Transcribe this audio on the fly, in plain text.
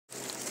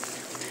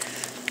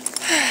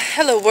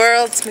Hello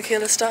world, it's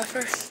Michaela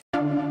Stauffer.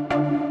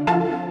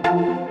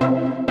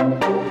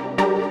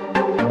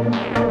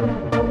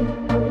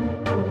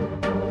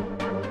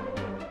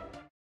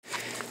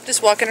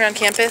 Just walking around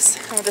campus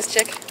with this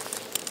chick.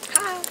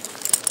 Hi.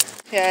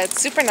 Yeah, it's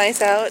super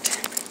nice out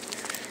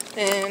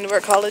and we're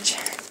at college.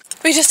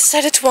 We just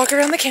decided to walk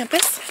around the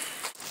campus.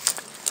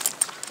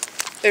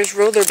 There's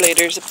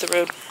rollerbladers up the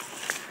road.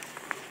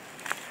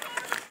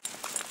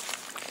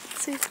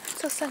 See,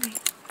 it's so sunny.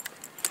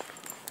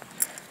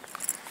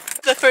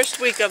 The first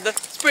week of the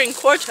spring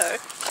quarter.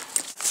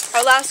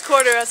 Our last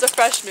quarter as a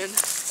freshman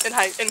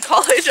in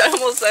college. I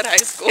almost said high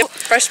school. Yep,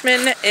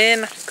 freshman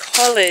in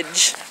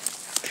college.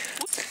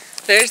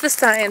 There's the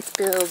science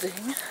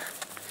building.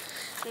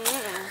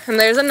 And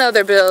there's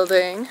another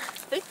building.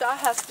 I think that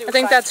has to do with I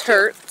think that's too.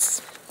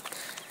 Hertz.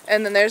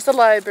 And then there's the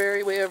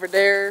library way over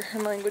there,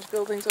 and language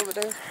buildings over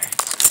there.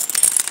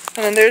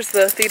 And then there's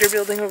the theater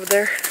building over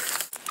there.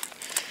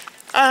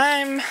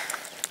 I'm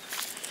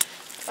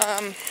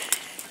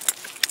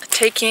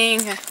taking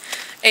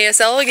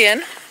ASL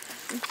again,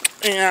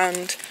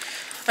 and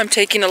I'm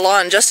taking a law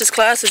and justice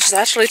class, which is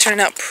actually turning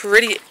out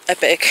pretty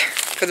epic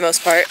for the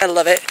most part. I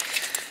love it.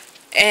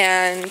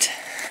 And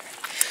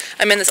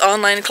I'm in this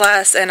online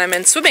class, and I'm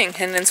in swimming,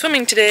 and in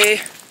swimming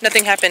today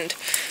nothing happened,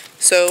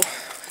 so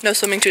no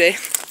swimming today,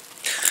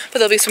 but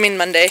there'll be swimming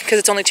Monday because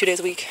it's only 2 days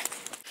a week.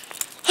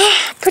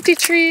 Pretty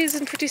trees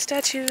and pretty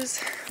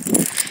statues.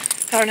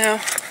 I don't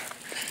know.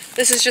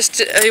 This is just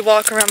a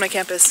walk around my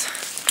campus.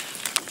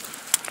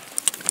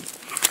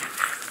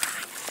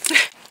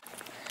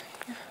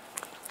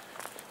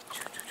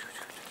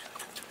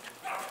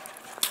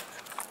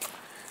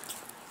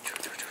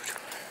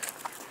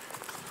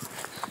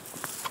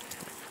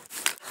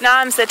 Now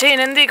I'm sitting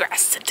in the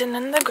grass, sitting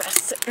in the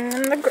grass, sitting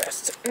in the grass,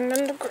 sitting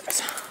in the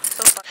grass.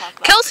 So fun.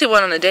 Kelsey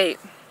went on a date.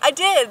 I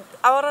did.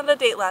 I went on a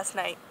date last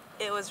night.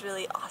 It was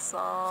really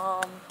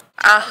awesome.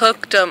 I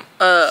hooked him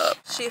up.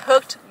 She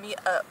hooked me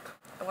up.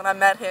 And when I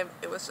met him,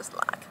 it was just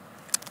like,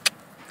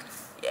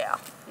 yeah,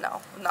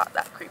 no, not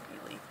that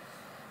creepily,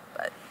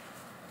 but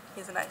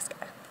he's a nice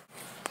guy.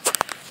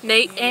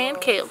 Nate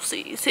and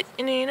Kelsey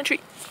sitting in a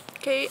tree.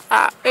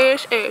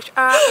 K-I-S-S-I-N.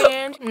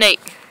 Nate,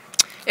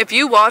 if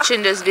you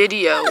watching this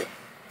video,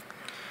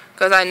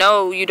 because I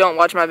know you don't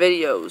watch my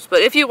videos,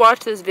 but if you watch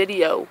this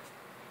video,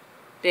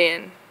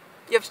 then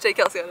you have to take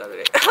Kelsey on another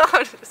date.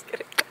 I'm just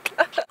kidding.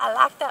 I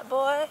like that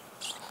boy.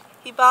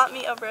 He bought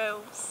me a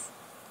rose.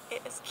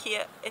 It is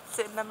cute. It's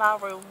in my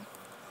room.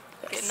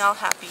 Getting all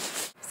happy.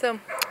 So,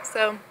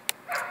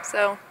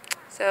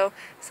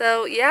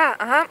 yeah,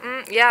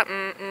 yeah,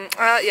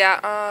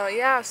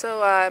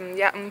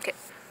 yeah, okay.